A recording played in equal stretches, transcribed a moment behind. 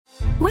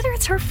Whether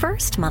it's her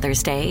first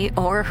Mother's Day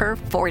or her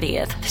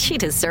 40th, she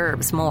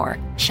deserves more.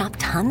 Shop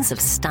tons of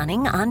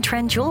stunning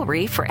on-trend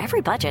jewelry for every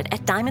budget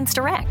at Diamonds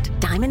Direct.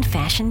 Diamond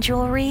fashion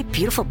jewelry,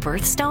 beautiful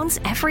birthstones,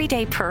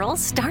 everyday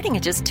pearls starting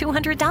at just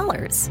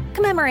 $200.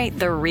 Commemorate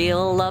the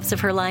real loves of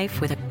her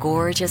life with a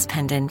gorgeous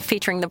pendant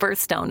featuring the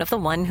birthstone of the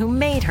one who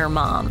made her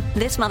mom.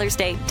 This Mother's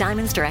Day,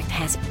 Diamonds Direct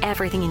has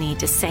everything you need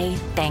to say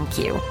thank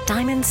you.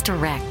 Diamonds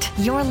Direct.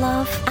 Your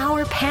love,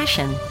 our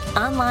passion.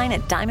 Online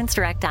at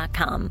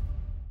diamondsdirect.com.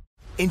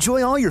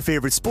 Enjoy all your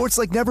favorite sports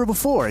like never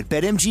before at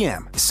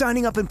BetMGM.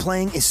 Signing up and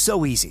playing is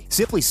so easy.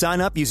 Simply sign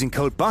up using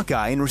code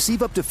Buckeye and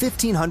receive up to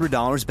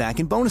 $1,500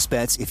 back in bonus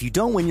bets if you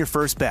don't win your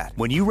first bet.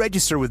 When you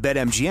register with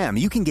BetMGM,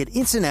 you can get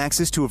instant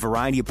access to a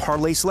variety of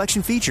parlay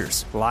selection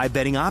features, live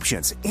betting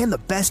options, and the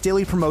best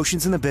daily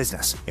promotions in the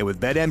business. And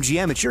with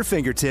BetMGM at your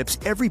fingertips,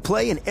 every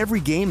play and every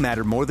game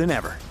matter more than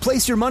ever.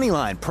 Place your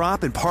moneyline,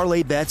 prop, and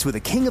parlay bets with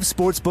the king of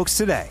sportsbooks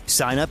today.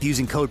 Sign up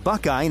using code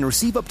Buckeye and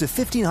receive up to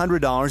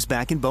 $1,500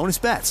 back in bonus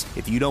bets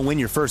if you don't win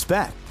your first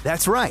bet.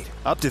 That's right,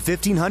 up to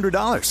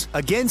 $1,500.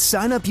 Again,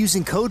 sign up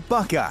using code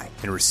Buckeye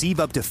and receive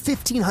up to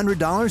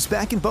 $1,500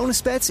 back in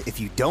bonus bets if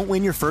you don't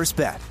win your first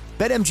bet.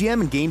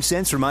 BetMGM and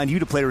GameSense remind you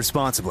to play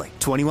responsibly.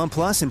 21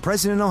 plus and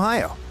present in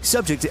Ohio.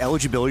 Subject to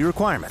eligibility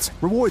requirements.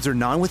 Rewards are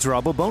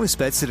non-withdrawable bonus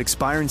bets that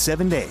expire in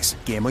 7 days.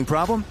 Gambling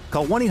problem?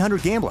 Call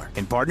 1-800-GAMBLER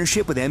in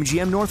partnership with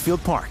MGM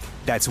Northfield Park.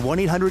 That's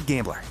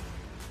 1-800-GAMBLER.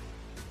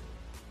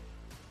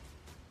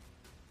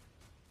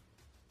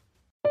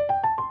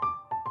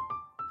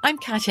 I'm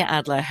Katya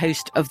Adler,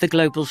 host of The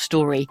Global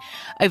Story.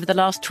 Over the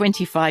last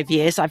 25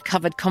 years, I've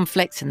covered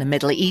conflicts in the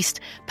Middle East,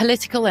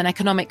 political and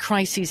economic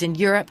crises in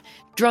Europe,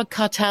 drug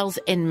cartels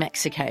in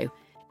Mexico.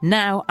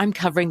 Now I'm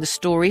covering the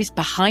stories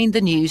behind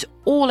the news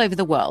all over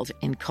the world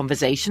in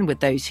conversation with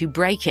those who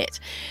break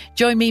it.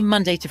 Join me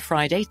Monday to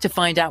Friday to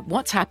find out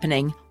what's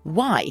happening,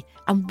 why,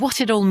 and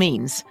what it all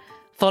means.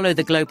 Follow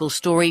The Global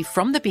Story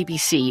from the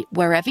BBC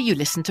wherever you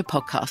listen to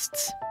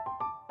podcasts.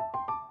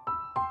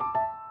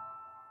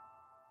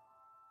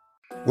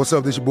 What's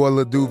up, this your boy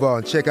Lil Duval,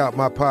 and check out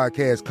my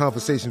podcast,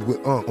 Conversations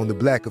with Unc, on the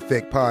Black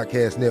Effect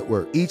Podcast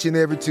Network. Each and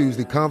every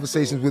Tuesday,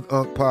 Conversations with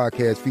Unc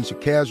podcast feature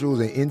casuals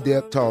and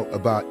in-depth talk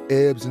about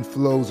ebbs and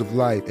flows of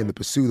life and the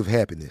pursuit of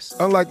happiness.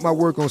 Unlike my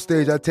work on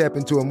stage, I tap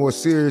into a more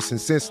serious and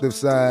sensitive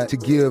side to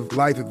give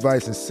life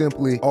advice and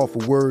simply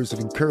offer words of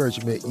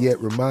encouragement, yet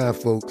remind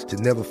folks to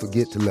never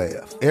forget to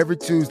laugh. Every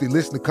Tuesday,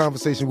 listen to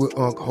Conversations with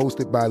Unc,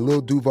 hosted by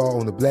Lil Duval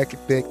on the Black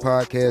Effect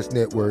Podcast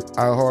Network,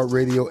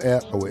 iHeartRadio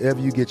app, or wherever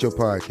you get your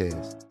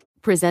podcasts.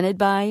 Presented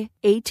by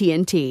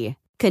AT&T.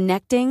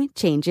 Connecting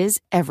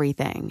changes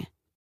everything.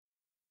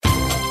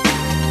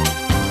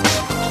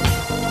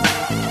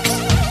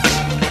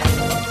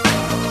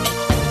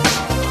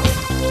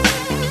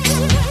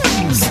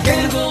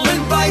 Scandal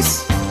and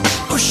vice,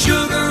 or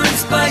sugar and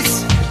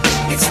spice.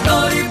 It's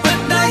naughty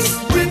but nice.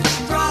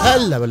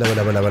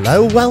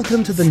 Hello.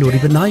 Welcome to the Naughty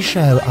But Nice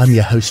Show. I'm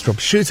your host, Rob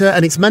Shooter,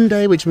 and it's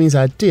Monday, which means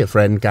our dear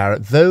friend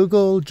Garrett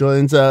Vogel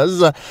joins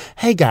us.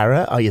 Hey,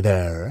 Garrett, are you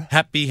there?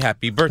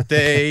 Happy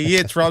birthday.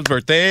 It's Rob's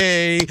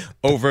birthday.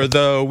 Over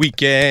the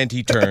weekend,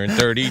 he turned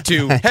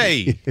 32.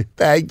 Hey.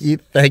 Thank you.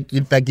 I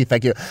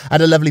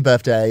had a lovely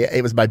birthday.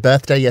 It was my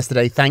birthday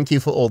yesterday. Thank you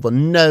for all the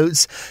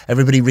notes.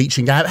 Everybody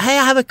reaching out. Hey,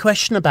 I have a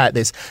question about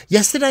this.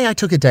 Yesterday, I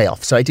took a day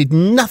off, so I did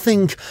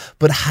nothing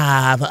but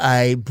have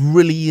a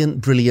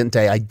brilliant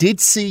day. I did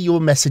see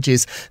your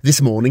messages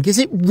this morning. Is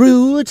it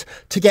rude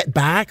to get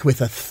back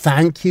with a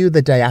thank you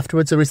the day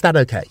afterwards, or is that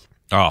okay?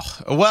 Oh,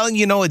 well,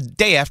 a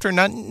day after,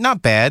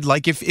 not bad.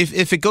 Like, if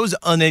it goes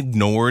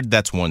unignored,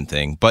 that's one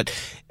thing. But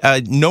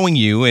knowing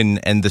you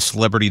and the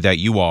celebrity that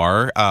you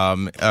are,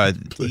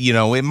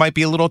 it might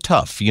be a little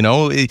tough.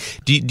 Do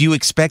you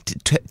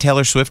expect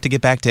Taylor Swift to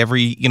get back to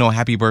every,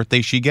 happy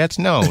birthday she gets?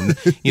 No,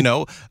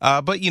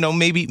 but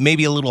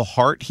maybe a little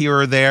heart here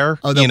or there.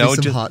 Oh, there'll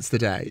be some hearts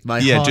today.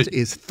 My heart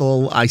is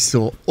full. I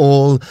saw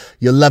all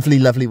your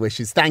lovely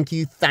wishes. Thank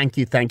you.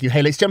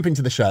 Hey, let's jump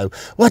into the show.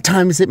 What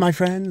time is it, my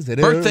friends?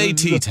 Birthday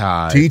tea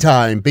time. Tea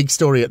time. Big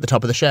story at the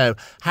top of the show.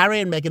 Harry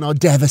and Meghan are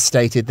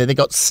devastated that they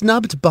got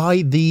snubbed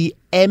by the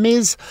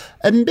Emmys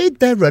amid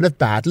their run of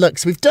bad luck.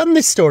 So we've done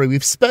this story.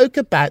 We've spoke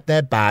about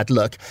their bad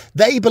luck.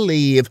 They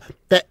believe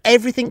that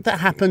everything that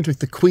happened with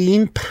the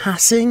Queen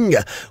passing,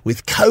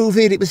 with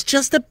COVID, it was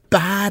just a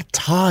bad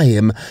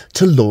time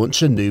to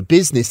launch a new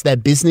business. Their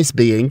business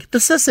being the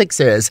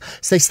Sussexes.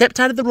 So they stepped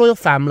out of the royal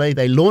family.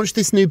 They launched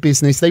this new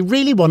business. They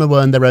really want to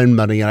earn their own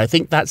money. And I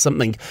think that's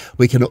something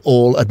we can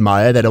all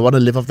admire. They don't want to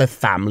live off their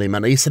family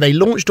money. So they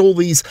launched all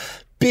these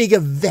big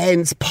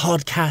events,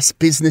 podcasts,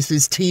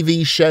 businesses,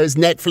 TV shows,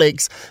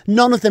 Netflix.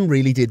 None of them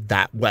really did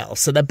that well.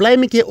 So they're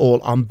blaming it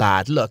all on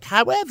bad luck.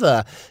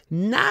 However,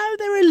 now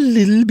they're a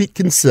little bit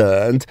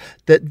concerned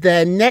that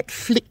their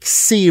Netflix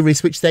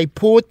series, which they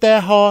poured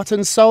their heart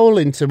and soul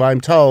into, I'm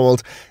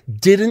told,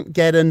 didn't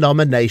get a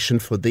nomination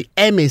for the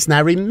Emmys.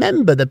 Now,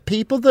 remember, the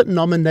people that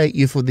nominate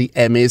you for the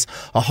Emmys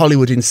are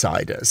Hollywood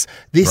insiders.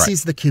 This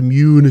is the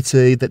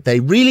community that they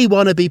really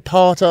want to be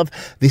part of.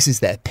 This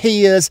is their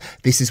peers.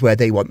 This is where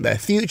they want their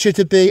future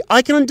to be,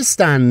 I can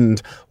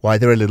understand why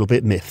they're a little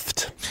bit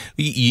miffed.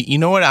 You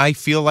know what I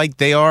feel like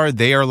they are?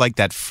 They are like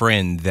that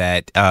friend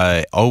that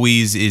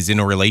always is in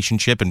a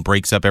relationship and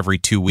breaks up every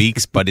 2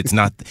 weeks, but it's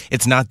not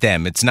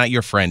them. It's not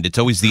your friend. It's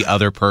always the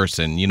other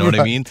person. You know what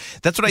I mean?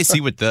 That's what I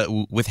see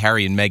with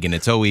Harry and Meghan.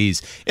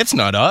 It's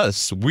not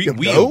us.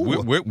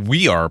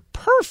 We are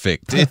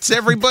perfect. It's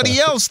everybody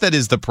else that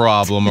is the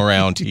problem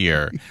around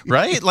here,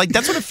 right? Like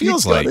that's what it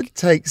feels like. You've got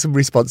to take some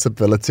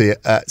responsibility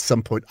at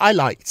some point. I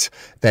liked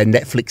their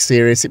Netflix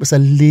series. It was a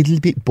little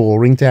bit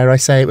boring, dare I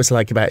say. It was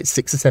like about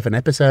 6 or 7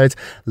 episodes,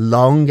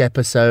 long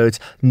episodes,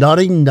 not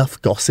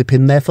enough gossip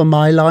in there for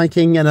my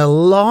liking, and a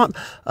lot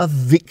of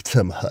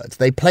victimhood.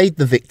 They played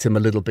the victim a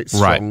little bit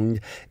strong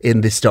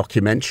in this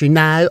documentary.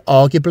 Now,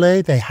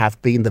 arguably, they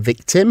have been the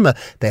victim.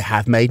 They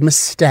have made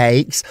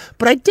mistakes,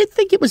 but I did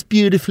think it was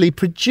beautifully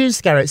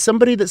produced, Garrett.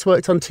 Somebody that's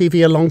worked on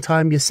TV a long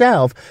time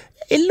yourself,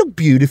 it looked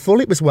beautiful.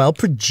 It was well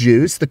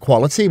produced. The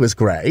quality was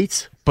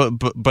great.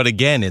 But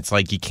again, it's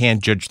like you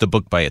can't judge the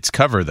book by its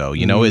cover, though.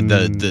 You know,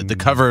 the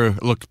cover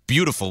looked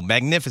beautiful,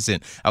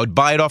 magnificent. I would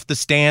buy it off the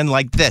stand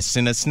like this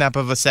in a snap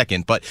of a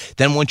second. But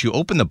then once you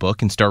open the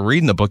book and start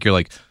reading the book, you're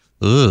like,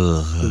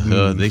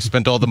 they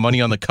spent all the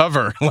money on the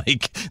cover.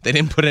 Like they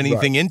didn't put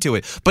anything into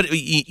it. But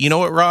you know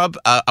what, Rob?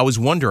 I was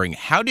wondering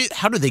how do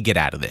they get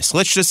out of this?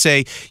 Let's just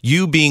say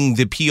you being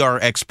the PR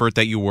expert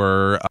that you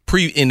were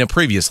in a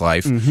previous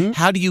life.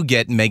 How do you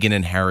get Meghan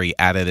and Harry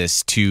out of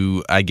this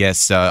to, I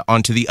guess,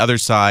 onto the other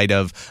side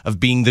of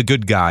being the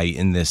good guy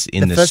in this story?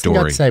 The first thing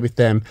I'd say with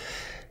them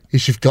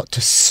is you've got to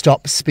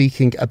stop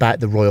speaking about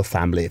the royal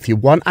family. If you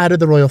want out of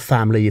the royal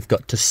family, you've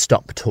got to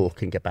stop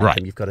talking about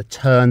them. You've got to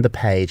turn the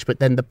page. But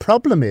then the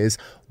problem is,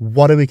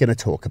 what are we going to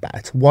talk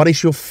about? What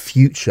is your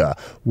future?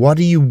 What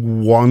do you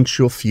want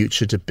your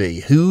future to be?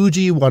 Who do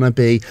you want to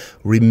be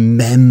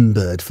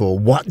remembered for?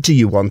 What do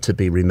you want to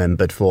be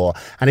remembered for?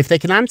 And if they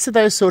can answer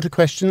those sort of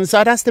questions,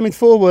 I'd ask them in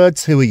 4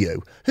 words, who are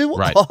you? Who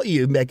are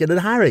you, Meghan and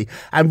Harry?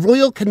 And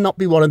royal cannot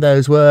be one of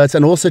those words.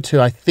 And also,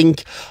 too, I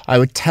think I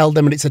would tell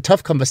them, and it's a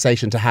tough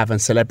conversation to have,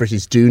 and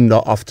celebrities do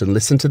not often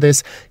listen to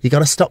this, you got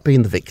to stop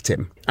being the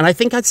victim. And I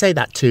think I'd say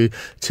that to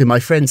my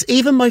friends,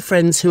 even my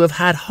friends who have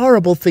had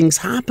horrible things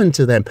happen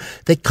to them.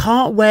 They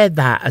can't wear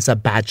that as a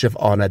badge of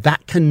honour.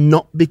 That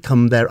cannot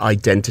become their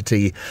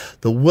identity.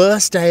 The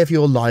worst day of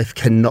your life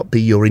cannot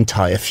be your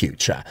entire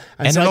future.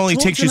 And so it only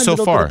takes you so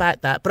far.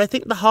 About that. But I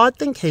think the hard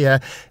thing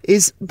here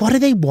is, what do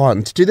they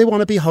want? Do they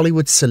want to be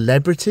Hollywood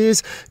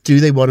celebrities? Do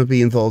they want to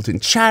be involved in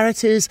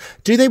charities?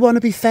 Do they want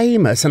to be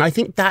famous? And I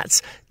think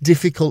that's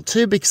difficult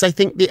too, because I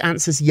think the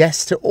answer is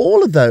yes to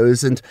all of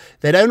those, and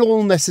they don't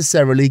all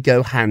necessarily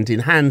go hand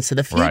in hand. So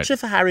the future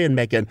for Harry and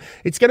Meghan,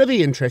 it's going to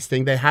be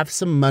interesting. They have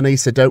some money,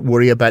 so don't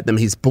worry about them.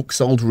 His book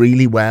sold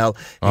really well.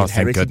 He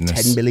inherited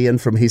 $10 million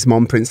from his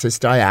mom, Princess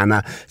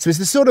Diana. So it's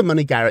the sort of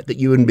money, Garrett, that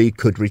you and me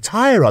could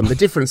retire on. The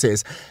difference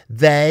is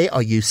they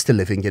are used to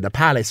living in a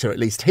palace, or at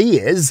least he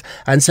is,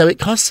 and so it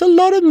costs a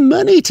lot of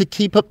money to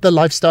keep up the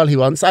lifestyle he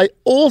wants. I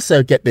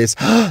also get this,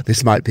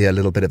 this might be a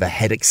little bit of a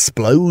head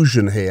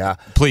explosion here.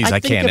 Please, I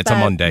can. It's a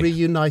Monday.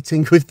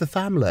 Reuniting with the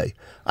family.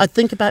 I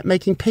think about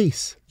making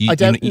peace.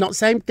 Not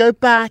saying go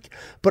back,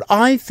 but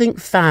I think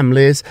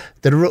families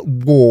that are at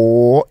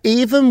war,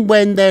 even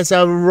when there's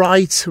a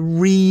right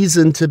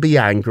reason to be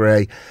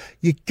angry,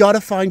 you got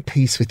to find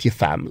peace with your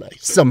family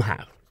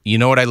somehow. You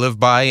know what I live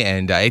by?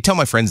 And I tell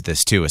my friends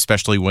this too,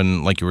 especially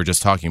when, like you were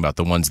just talking about,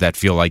 the ones that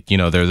feel like,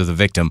 they're the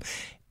victim.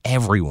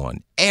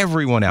 Everyone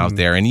out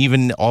there, and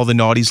even all the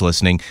naughties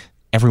listening,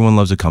 everyone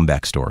loves a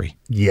comeback story.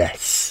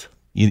 Yes.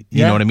 You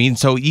know what I mean?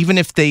 So even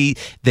if they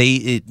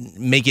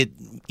make it,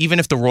 even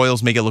if the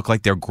royals make it look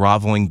like they're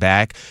groveling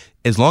back,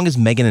 as long as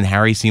Meghan and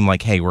Harry seem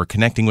like, hey, we're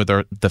connecting with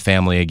the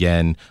family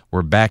again,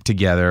 we're back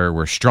together,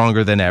 we're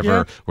stronger than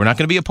ever, we're not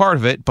going to be a part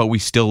of it, but we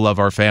still love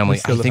our family,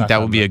 I think that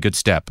would be a good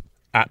step.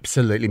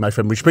 Absolutely, my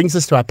friend. Which brings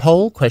us to our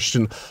poll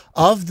question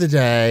of the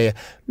day.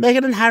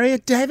 Meghan and Harry are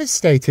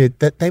devastated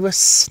that they were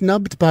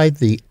snubbed by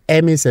the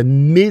Emmys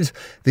amid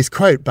this,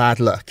 quote, bad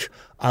luck.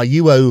 Are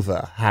you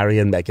over Harry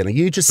and Meghan? Are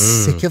you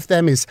just sick of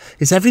them? Is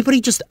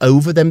everybody just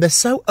over them? They're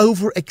so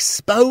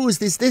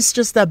overexposed. Is this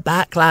just a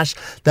backlash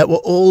that we're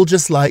all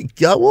just like,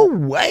 go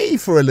away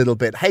for a little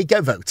bit? Hey, go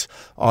vote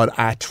on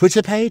our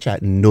Twitter page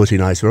at Naughty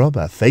Nice Rob.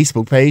 Our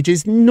Facebook page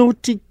is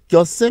Naughty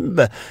Gossip.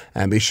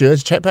 And be sure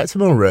to check back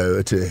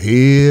tomorrow to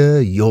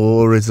hear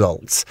your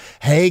results.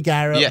 Hey,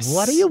 Garrett,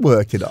 what are you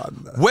working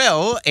on?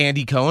 Well,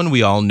 Andy Cohen,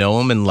 we all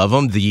know him and love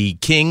him, the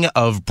king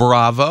of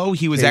Bravo.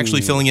 He was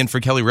actually filling in for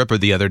Kelly Ripa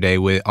the other day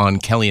on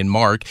Kelly and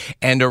Mark,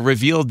 and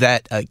revealed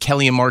that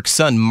Kelly and Mark's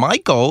son,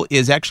 Michael,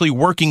 is actually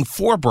working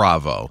for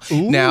Bravo.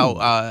 Ooh. Now,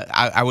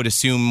 I would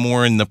assume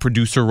more in the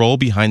producer role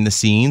behind the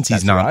scenes.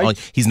 He's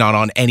not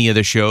on any of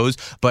the shows,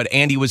 but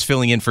Andy was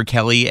filling in for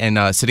Kelly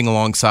and sitting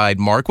alongside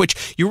Mark,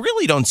 which you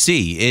really don't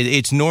see.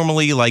 It's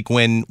normally like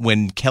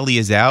when Kelly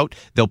is out,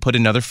 they'll put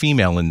another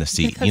female in the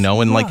seat,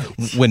 and like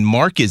when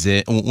Mark is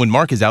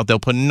out, they'll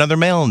put another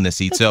male in the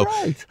seat.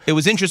 It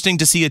was interesting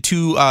to see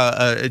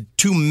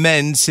two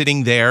men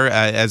sitting there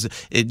as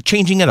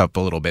changing it up a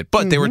little bit.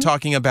 But they were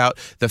talking about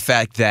the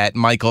fact that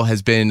Michael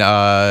has been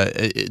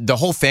the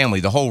whole family,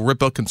 the whole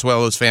Ripa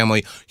Consuelo's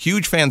family,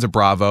 huge fans of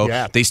Bravo.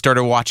 Yeah. They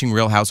started watching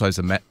Real Housewives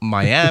of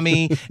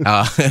Miami,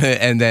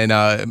 and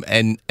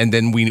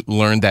then we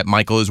learned that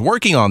Michael is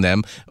working on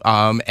them,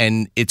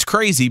 and it's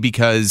crazy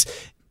because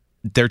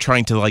they're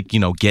trying to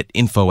get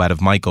info out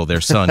of Michael, their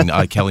son,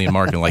 Kelly and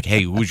Mark, and like,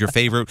 hey, who's your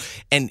favorite?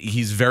 And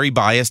he's very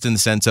biased in the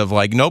sense of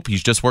like, nope,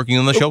 he's just working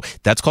on the show.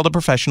 That's called a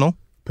professional.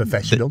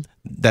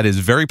 That is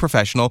very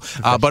professional.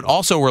 But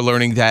also we're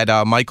learning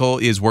that Michael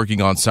is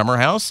working on Summer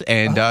House,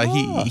 and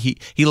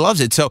he loves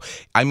it. So,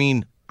 I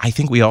mean, I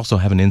think we also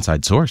have an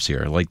inside source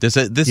here. Like this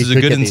is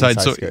a good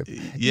inside source.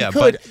 Yeah,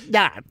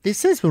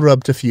 this has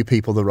rubbed a few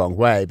people the wrong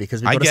way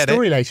because we've got a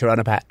story later on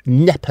about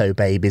nepo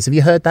babies. Have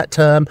you heard that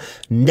term?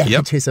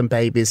 Nepotism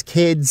babies,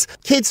 kids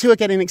who are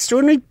getting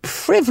extraordinary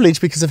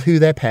privilege because of who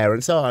their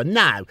parents are.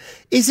 Now,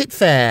 is it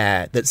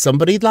fair that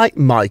somebody like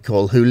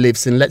Michael, who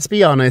lives in, let's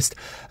be honest,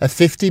 a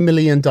 $50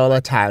 million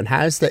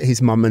townhouse that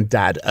his mum and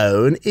dad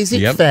own, is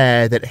it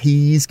fair that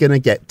he's going to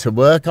get to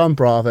work on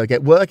Bravo,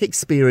 get work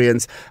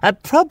experience,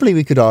 and probably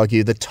we could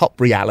argue the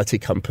top reality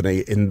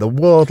company in the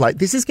world? Like,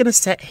 this is going to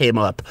set him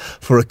up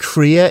for a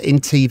career in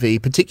TV,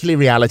 particularly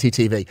reality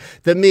TV,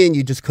 that me and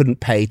you just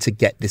couldn't pay to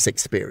get this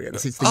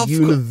experience. It's the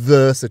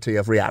university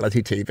of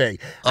reality TV.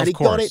 And he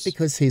got it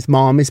because his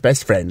mom is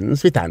best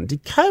friends with Andy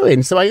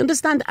Cohen. So I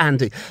understand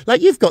Andy. Like,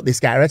 you've got this,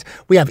 Garrett.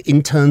 We have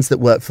interns that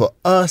work for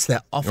us.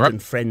 They're often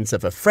friends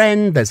of a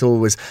friend. There's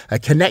always a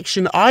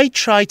connection. I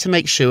try to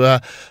make sure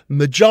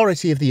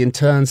majority of the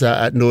interns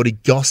at Naughty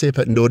Gossip,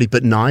 at Naughty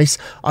But Nice,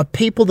 are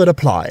people that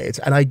apply.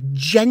 And I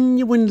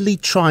genuinely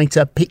try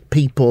to pick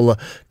people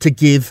to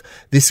give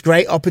this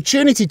great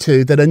opportunity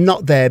to that are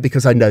not there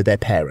because I know their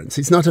parents.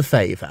 It's not a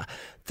favour.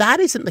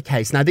 That isn't the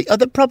case. Now, the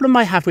other problem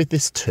I have with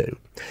this too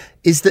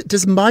is that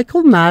does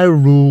Michael now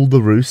rule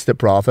the roost at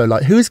Bravo?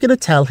 Like, who's going to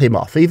tell him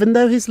off? Even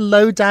though he's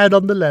low down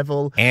on the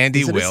level.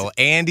 Andy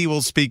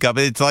will speak up.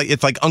 It's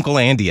like Uncle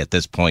Andy at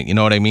this point. You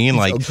know what I mean?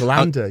 Like Uncle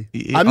Andy.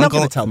 I'm not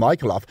going to tell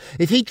Michael off.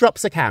 If he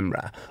drops a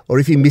camera or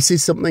if he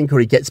misses something or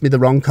he gets me the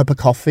wrong cup of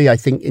coffee, I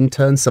think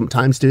interns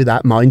sometimes do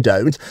that. Mine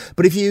don't.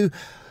 But if you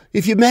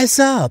mess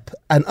up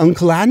and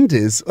Uncle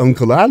Andy's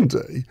Uncle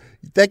Andy,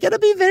 they're going to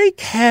be very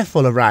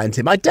careful around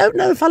him. I don't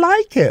know if I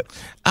like it.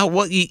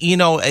 Well,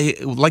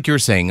 like you were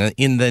saying,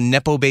 in the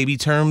Nepo baby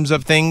terms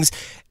of things,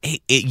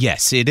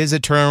 yes, it is a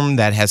term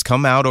that has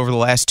come out over the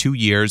last 2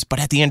 years.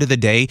 But at the end of the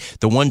day,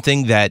 the one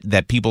thing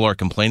that people are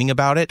complaining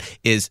about it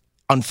is,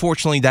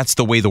 unfortunately, that's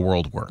the way the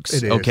world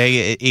works.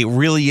 Okay, it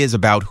really is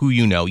about who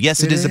you know.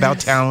 Yes, it is about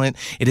talent.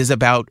 It is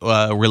about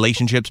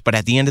relationships. But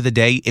at the end of the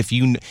day, if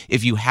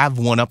you have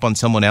one up on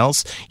someone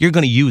else, you're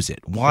going to use it.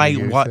 Why?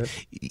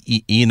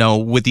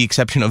 With the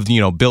exception of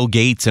Bill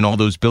Gates and all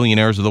those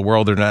billionaires of the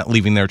world, are not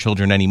leaving their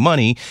children any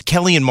money.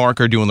 Kelly and Mark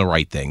are doing the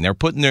right thing.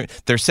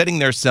 They're setting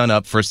their son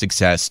up for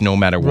success no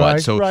matter what.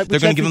 So they're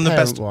going to give them the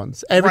best.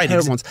 Every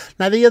parent wants.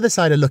 Now, the other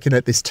side of looking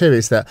at this too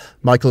is that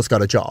Michael's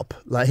got a job.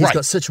 Like, he's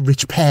got such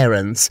rich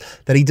parents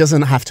that he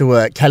doesn't have to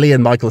work. Kelly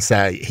and Michael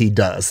say he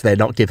does. They're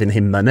not giving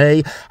him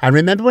money. And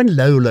remember when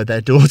Lola,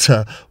 their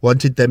daughter,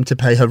 wanted them to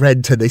pay her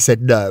rent and they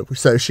said no.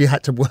 So she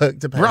had to work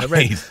to pay her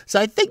rent. So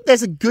I think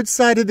there's a good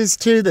side of this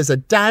too. There's a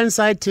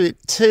downside to it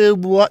too.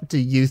 What do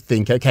you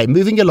think? Okay,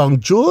 moving along.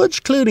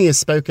 George Clooney has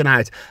spoken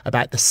out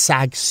about the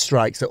SAG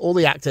strike. So all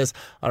the actors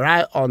are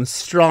out on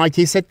strike.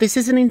 He said this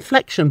is an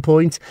inflection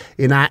point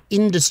in our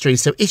industry.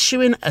 So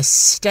issuing a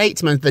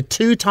statement, the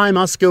two-time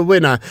Oscar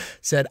winner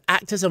said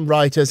actors and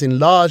writers in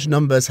large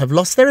numbers have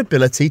lost their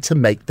ability to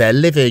make their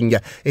living.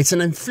 It's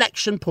an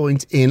inflection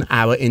point in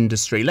our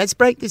industry. Let's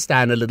break this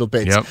down a little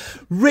bit.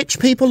 Rich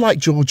people like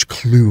George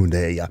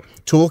Clooney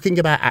talking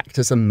about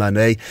actors and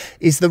money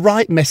is the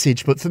right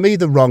message, but for me,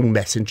 the wrong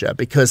messenger,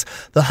 because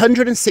the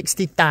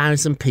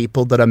 160,000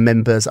 people that are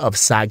members of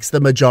SAGs, the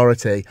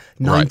majority,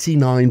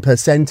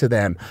 99% of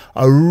them,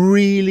 are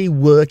really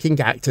working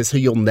actors who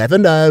you'll never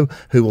know,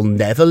 who will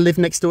never live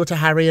next door to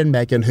Harry and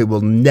Meghan, who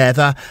will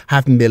never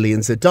have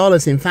millions of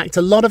dollars. In fact,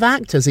 a lot of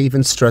actors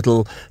even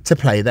struggle to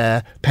pay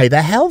their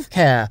health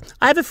care.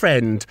 I have a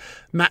friend,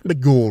 Matt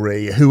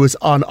McGorry, who was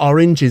on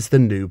Orange is the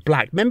New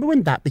Black. Remember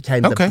when that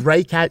became the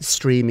breakout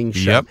streaming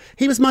show?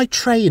 He was my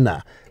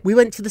trainer. We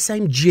went to the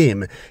same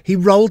gym. He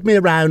rolled me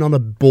around on a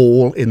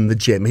ball in the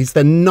gym. He's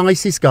the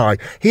nicest guy.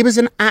 He was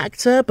an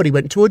actor, but he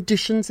went to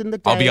auditions in the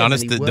day. I'll be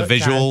honest, the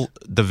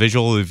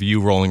visual of you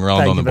rolling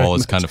around on the ball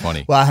is kind of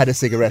funny. Well, I had a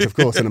cigarette, of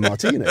course, and a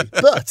martini.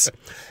 But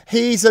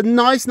he's a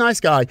nice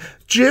guy.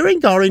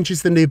 During Orange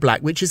is the New Black,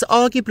 which is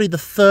arguably the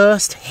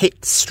first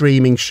hit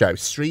streaming show.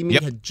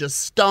 Streaming had just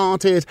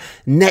started.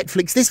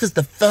 Netflix, this was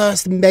the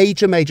first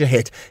major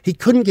hit. He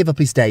couldn't give up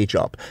his day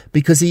job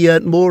because he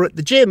earned more at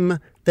the gym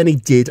than he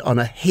did on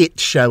a hit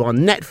show on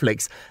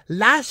Netflix.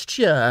 Last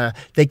year,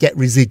 they get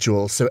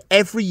residuals. So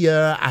every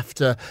year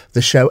after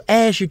the show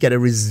airs, you get a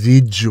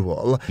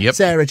residual. Yep.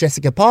 Sarah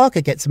Jessica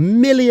Parker gets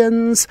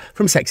millions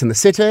from Sex and the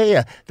City.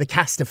 The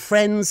cast of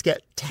Friends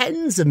get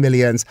tens of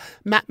millions.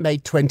 Matt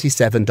made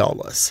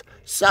 $27.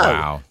 So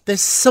wow. There's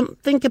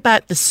something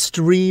about the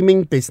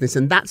streaming business,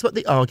 and that's what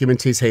the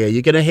argument is here.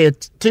 You're going to hear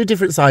two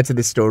different sides of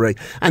this story,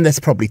 and there's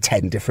probably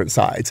 10 different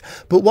sides.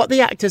 But what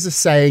the actors are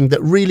saying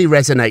that really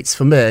resonates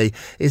for me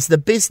is the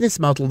business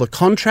model, the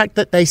contract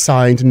that they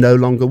signed no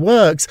longer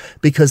works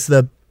because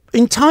the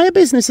entire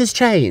business has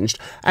changed,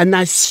 and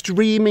now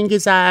streaming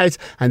is out,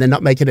 and they're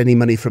not making any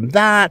money from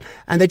that,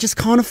 and they just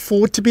can't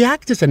afford to be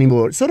actors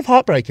anymore. It's sort of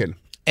heartbreaking.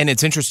 And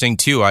it's interesting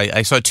too.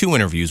 I saw two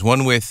interviews.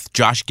 One with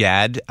Josh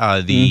Gad,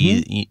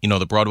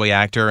 the Broadway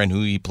actor, and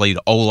who he played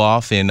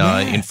Olaf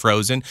in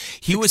Frozen.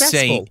 He was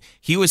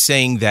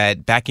saying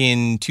that back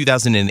in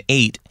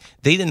 2008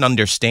 they didn't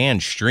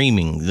understand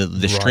streaming,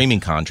 the streaming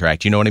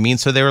contract. You know what I mean?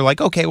 So they were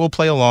like, okay, we'll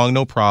play along,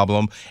 no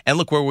problem. And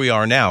look where we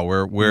are now,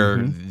 where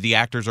the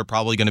actors are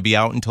probably going to be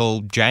out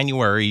until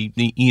January,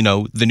 the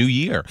new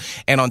year.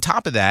 And on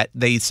top of that,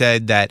 they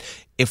said that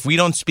if we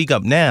don't speak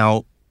up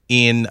now,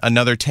 in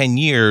another 10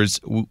 years,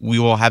 we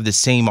will have the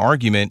same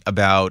argument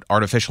about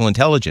artificial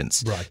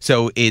intelligence. Right.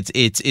 So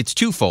it's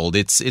twofold.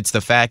 It's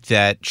the fact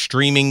that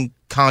streaming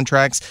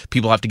contracts,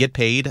 people have to get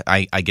paid.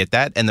 I get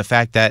that. And the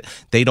fact that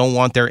they don't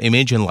want their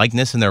image and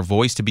likeness and their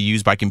voice to be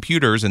used by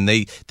computers, and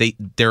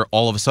they're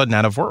all of a sudden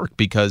out of work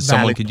because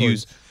someone could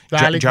use...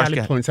 Valid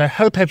points. I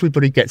hope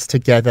everybody gets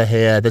together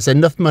here. There's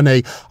enough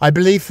money, I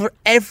believe, for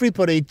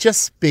everybody.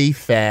 Just be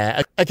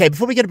fair. Okay,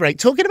 before we get a break,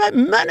 talking about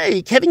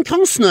money, Kevin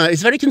Costner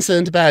is very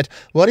concerned about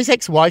what his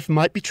ex-wife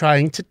might be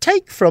trying to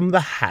take from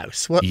the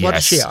house. What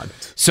is she on?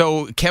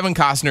 So Kevin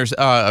Costner,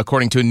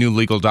 according to a new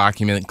legal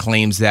document,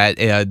 claims that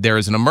there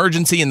is an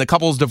emergency in the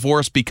couple's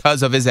divorce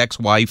because of his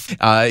ex-wife.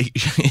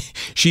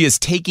 She is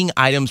taking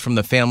items from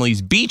the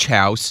family's beach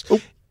house. Oh.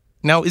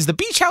 Now, is the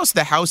beach house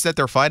the house that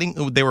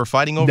they were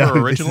fighting over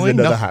originally?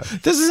 This is another house.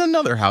 This is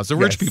another house. The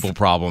rich people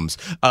problems.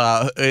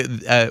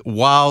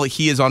 While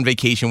he is on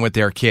vacation with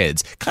their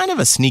kids. Kind of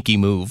a sneaky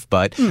move,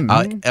 but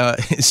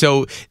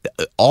so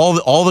all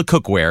the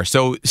cookware.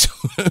 So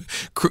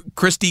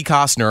Christy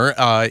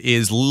Costner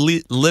is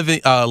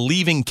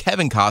leaving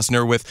Kevin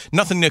Costner with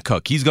nothing to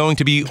cook. He's going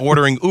to be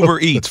ordering Uber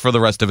Eats for the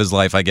rest of his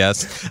life, I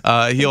guess.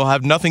 He'll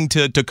have nothing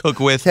to cook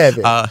with.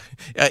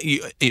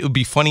 It would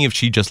be funny if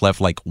she just left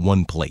like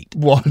one plate.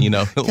 Kevin,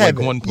 like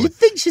one plate. You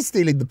think she's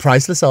stealing the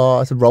priceless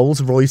art, the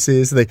Rolls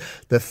Royces,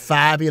 the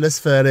fabulous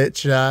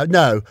furniture?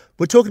 No,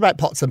 we're talking about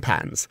pots and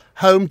pans.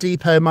 Home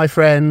Depot, my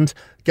friend.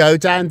 Go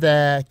down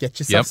there, get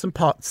yourself some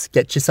pots,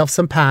 get yourself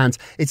some pans.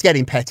 It's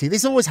getting petty.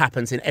 This always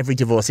happens in every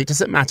divorce. It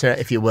doesn't matter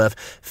if you're worth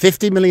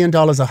 $50 million,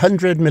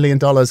 $100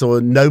 million, or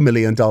no $1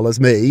 million,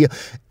 me.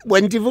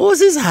 When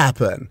divorces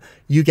happen,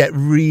 you get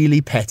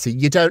really petty.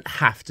 You don't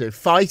have to.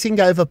 Fighting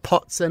over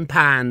pots and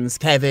pans,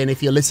 Kevin,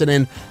 if you're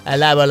listening,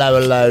 hello,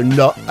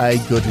 not a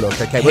good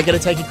look. Okay, we're going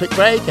to take a quick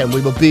break and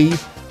we will be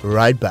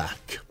right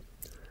back.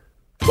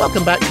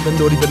 Welcome back to the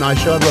Naughty But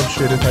Nice Show. I'm Rob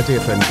Stewart and my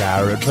dear friend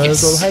Garrett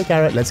Virgil. Hey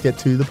Garrett, let's get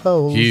to the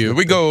polls. Here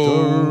we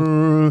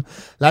go.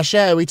 Last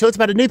show, we talked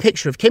about a new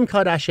picture of Kim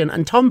Kardashian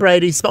and Tom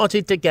Brady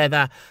spotted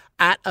together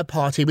at a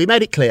party. We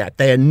made it clear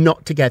they are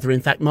not together. In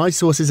fact, my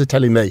sources are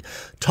telling me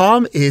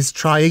Tom is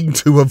trying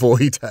to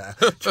avoid her.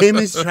 Kim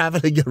is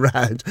travelling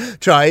around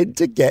trying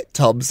to get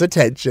Tom's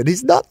attention.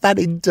 He's not that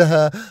into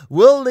her.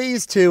 Will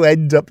these two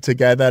end up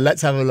together?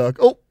 Let's have a look.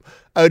 Oh,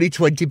 only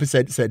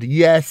 20% said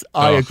yes,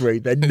 I agree.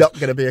 They're not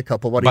going to be a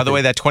couple. By the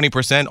way, that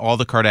 20%, all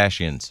the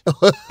Kardashians.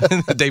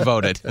 They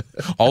voted.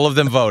 All of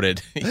them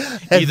voted.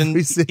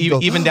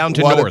 Even down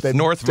to North.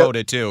 North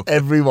voted too.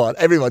 Everyone.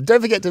 Don't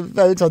forget to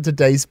vote on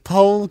today's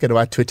poll. Go to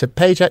our Twitter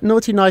page at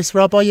Naughty Nice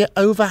Rob. Are you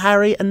over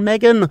Harry and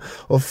Meghan?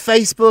 Or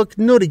Facebook,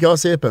 Naughty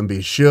Gossip. And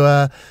be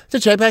sure to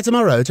check back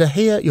tomorrow to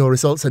hear your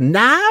results. And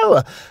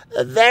now,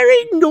 a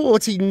very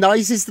naughty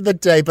nicest of the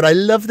day. But I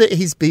love that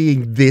he's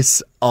being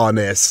this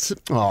honest.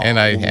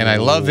 Aww. And I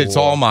love It's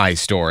All My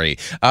Story.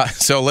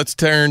 So let's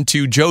turn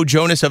to Joe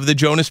Jonas of the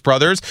Jonas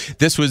Brothers.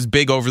 This was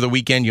big over the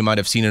weekend. You might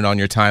have seen it on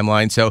your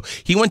timeline. So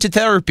he went to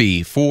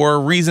therapy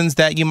for reasons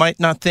that you might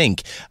not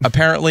think.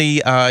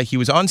 Apparently, he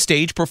was on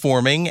stage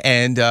performing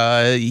and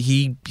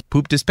he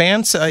pooped his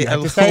pants.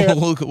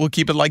 We'll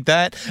keep it like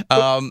that.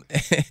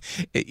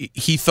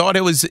 He thought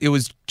it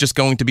was just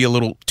going to be a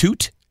little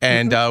toot.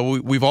 And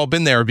we've all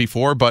been there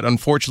before, but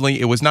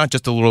unfortunately, it was not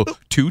just a little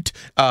toot.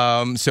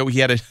 So he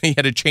had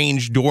a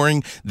change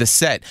during the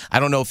set. I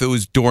don't know if it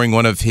was during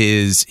one of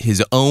his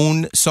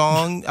own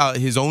song,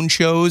 his own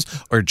shows,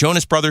 or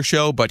Jonas Brothers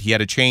show, but he had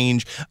a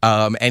change.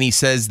 And he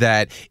says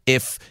that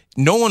if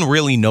no one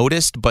really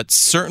noticed, but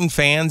certain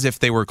fans, if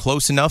they were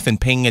close enough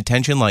and paying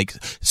attention, like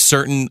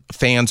certain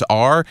fans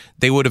are,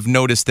 they would have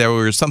noticed there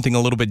was something a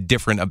little bit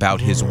different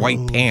about his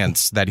white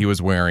pants that he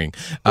was wearing.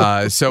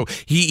 So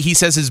he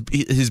says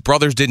his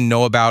brothers didn't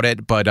know about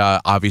it, but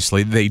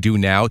obviously they do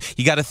now.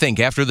 You got to think,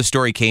 after the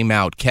story came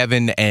out,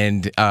 Kevin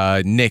and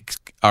Nick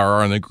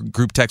are on a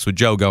group text with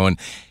Joe going,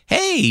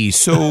 hey,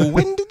 so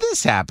when did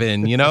this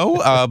happen?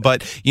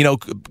 But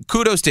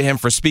kudos to him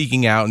for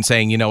speaking out and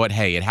saying, you know what,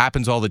 hey, it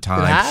happens all the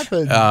time. It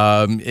happens.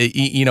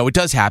 It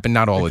does happen,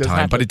 not all the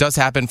time, but it does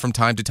happen from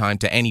time to time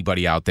to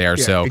anybody out there.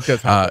 Yeah, so it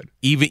does happen.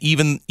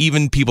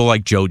 even people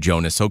like Joe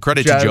Jonas. So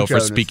credit to Joe for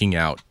speaking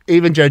out.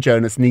 Even Joe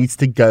Jonas needs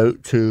to go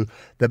to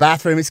the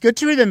bathroom. It's good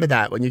to remember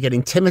that when you get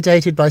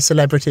intimidated by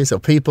celebrities or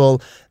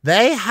people,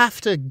 they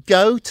have to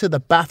go to the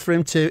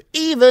bathroom too.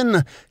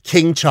 Even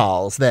King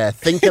Charles there.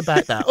 Think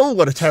about that. Oh,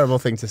 what a terrible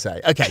thing to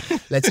say. Okay,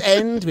 let's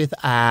end with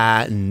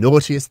our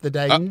naughtiest of the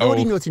day.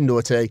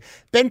 Naughty.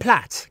 Ben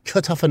Platt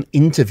cut off an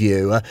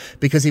interview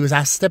because he was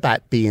asked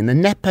about being a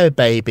Nepo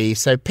baby.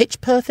 So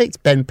Pitch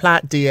Perfect, Ben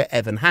Platt, dear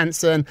Evan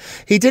Hansen.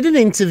 He did an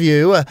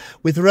interview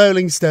with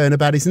Rolling Stone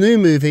about his new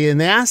movie,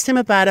 and they asked him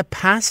about a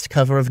past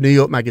cover of New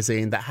York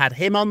Magazine that had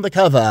him on the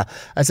cover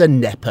as a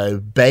Nepo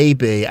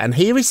baby. And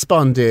he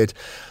responded,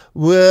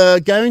 we're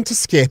going to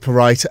skip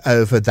right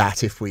over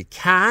that if we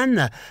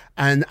can.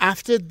 And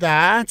after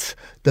that,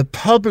 the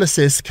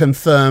publicist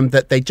confirmed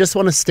that they just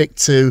want to stick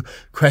to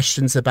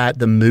questions about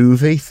the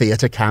movie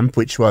Theatre Camp,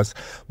 which was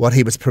what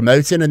he was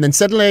promoting. And then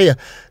suddenly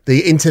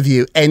the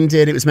interview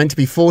ended. It was meant to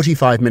be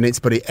 45 minutes,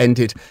 but it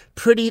ended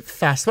pretty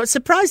fast. What's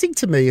surprising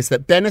to me is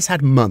that Ben has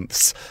had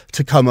months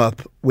to come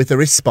up with a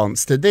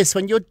response to this.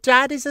 When your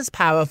dad is as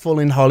powerful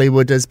in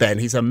Hollywood as Ben,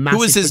 he's a massive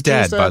Who is his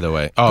producer, dad, by the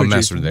way? Oh,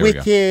 Master, there we go.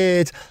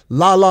 Wicked,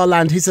 La La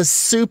Land. He's a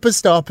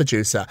superstar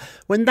producer.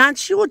 When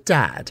that's your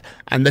dad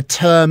and the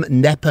term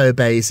Nepo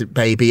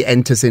baby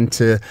enters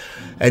into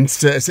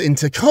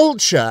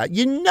culture,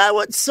 you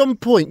know at some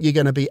point you're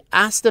going to be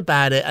asked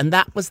about it, and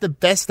that was the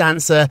best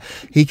answer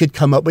he could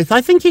come up with.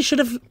 I think he should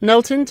have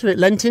lent into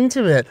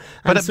it,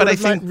 and I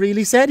think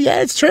really said,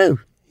 yeah, it's true.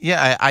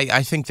 Yeah,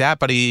 I think that,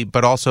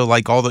 but also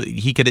like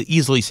he could have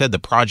easily said the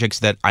projects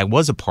that I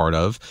was a part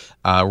of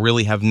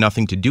really have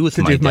nothing to do with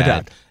my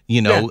dad.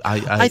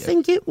 I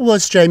think it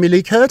was Jamie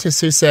Lee Curtis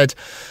who said,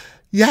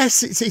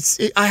 yes,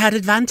 I had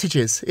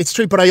advantages. It's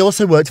true, but I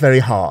also worked very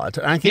hard.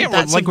 And I think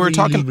that's like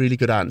really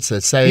good answer,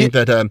 saying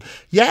that,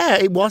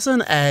 it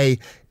wasn't a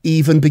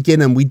even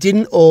beginning. We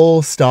didn't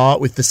all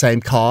start with the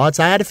same cards.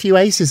 I had a few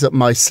aces up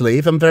my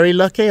sleeve. I'm very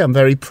lucky. I'm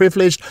very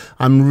privileged.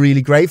 I'm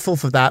really grateful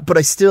for that, but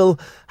I still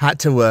had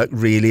to work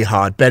really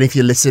hard. Ben, if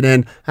you're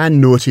listening, and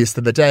naughtiest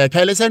of the day.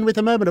 Okay, let's end with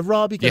a moment of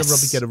Rob. You get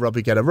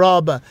a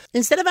Rob.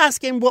 Instead of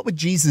asking, what would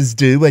Jesus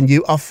do when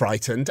you are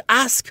frightened?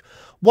 Ask,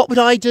 what would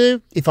I do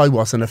if I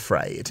wasn't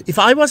afraid? If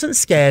I wasn't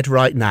scared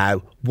right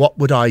now, what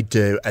would I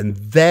do? And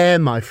there,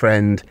 my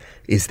friend,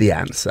 is the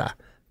answer.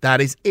 That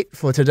is it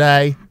for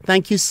today.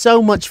 Thank you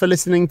so much for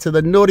listening to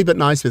the Naughty But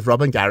Nice with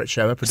Rob and Garrett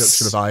show, a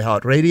production of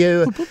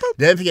iHeartRadio.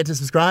 Don't forget to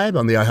subscribe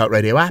on the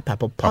iHeartRadio app,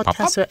 Apple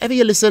Podcasts, wherever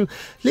you listen.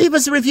 Leave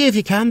us a review if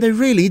you can. They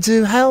really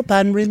do help.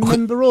 And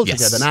remember all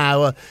together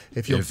now,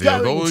 if you're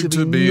going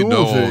to be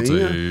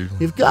naughty,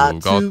 you've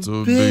got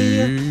to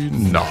be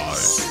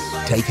nice.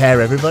 Take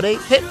care, everybody.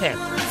 Hip, hip.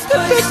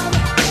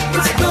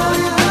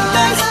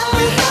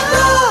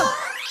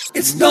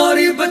 It's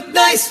Naughty But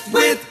Nice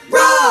with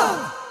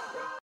Rob.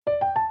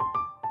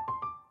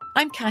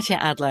 I'm Katya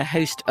Adler,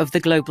 host of The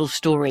Global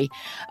Story.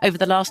 Over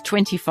the last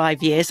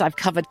 25 years, I've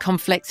covered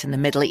conflicts in the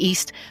Middle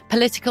East,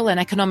 political and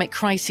economic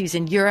crises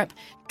in Europe,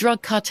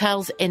 drug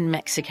cartels in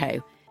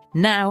Mexico.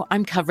 Now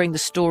I'm covering the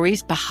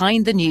stories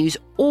behind the news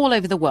all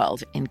over the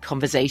world in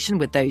conversation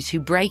with those who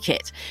break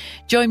it.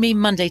 Join me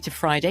Monday to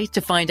Friday to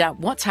find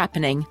out what's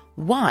happening,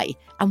 why,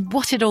 and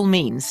what it all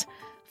means.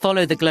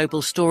 Follow The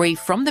Global Story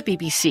from the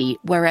BBC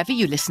wherever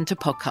you listen to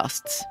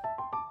podcasts.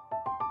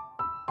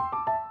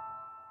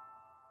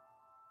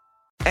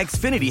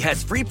 Xfinity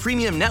has free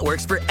premium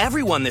networks for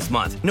everyone this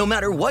month, no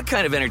matter what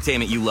kind of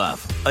entertainment you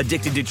love.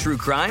 Addicted to true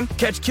crime?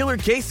 Catch killer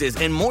cases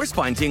and more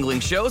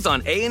spine-tingling shows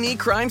on A&E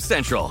Crime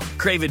Central.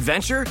 Crave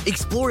adventure?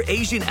 Explore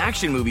Asian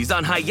action movies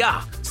on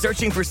Hi-Ya.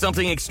 Searching for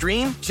something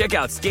extreme? Check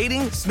out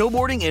skating,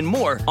 snowboarding, and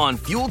more on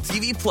Fuel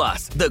TV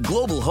Plus, the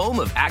global home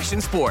of action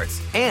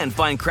sports. And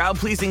find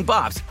crowd-pleasing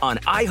bops on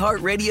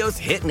iHeartRadio's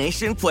Hit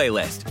Nation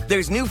playlist.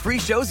 There's new free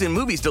shows and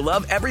movies to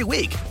love every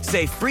week.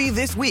 Say free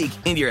this week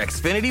in your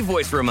Xfinity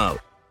voice remote.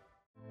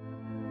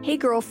 Hey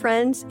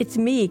girlfriends, it's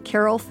me,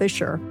 Carol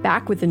Fisher,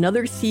 back with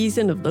another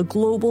season of the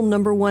global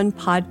 #1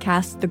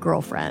 podcast, The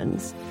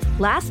Girlfriends.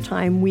 Last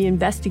time, we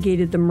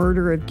investigated the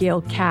murder of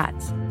Gail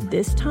Katz.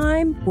 This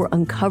time, we're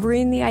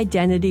uncovering the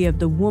identity of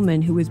the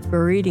woman who was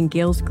buried in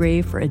Gail's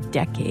grave for a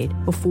decade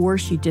before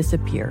she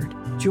disappeared.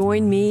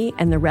 Join me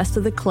and the rest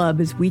of the club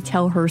as we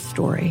tell her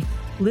story.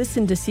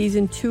 Listen to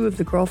Season 2 of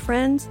The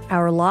Girlfriends,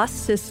 Our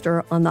Lost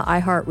Sister on the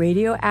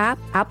iHeartRadio app,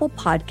 Apple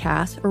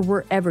Podcasts, or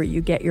wherever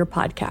you get your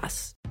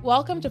podcasts.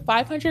 Welcome to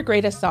 500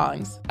 Greatest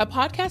Songs, a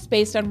podcast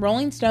based on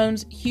Rolling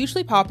Stone's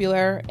hugely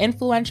popular,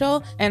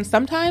 influential, and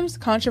sometimes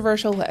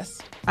controversial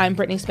list. I'm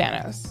Brittany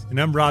Spanos.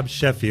 And I'm Rob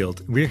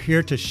Sheffield. We're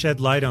here to shed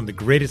light on the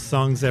greatest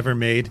songs ever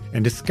made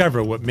and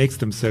discover what makes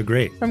them so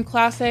great. From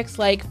classics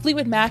like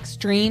Fleetwood Mac's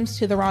Dreams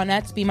to the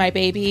Ronettes' Be My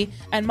Baby,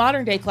 and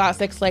modern-day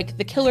classics like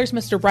The Killers'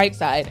 Mr.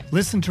 Brightside.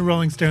 Listen to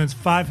Rolling Stone's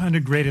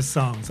 500 Greatest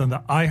Songs on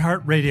the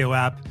iHeartRadio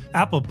app,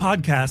 Apple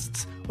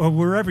Podcasts, or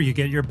wherever you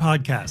get your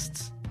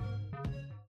podcasts.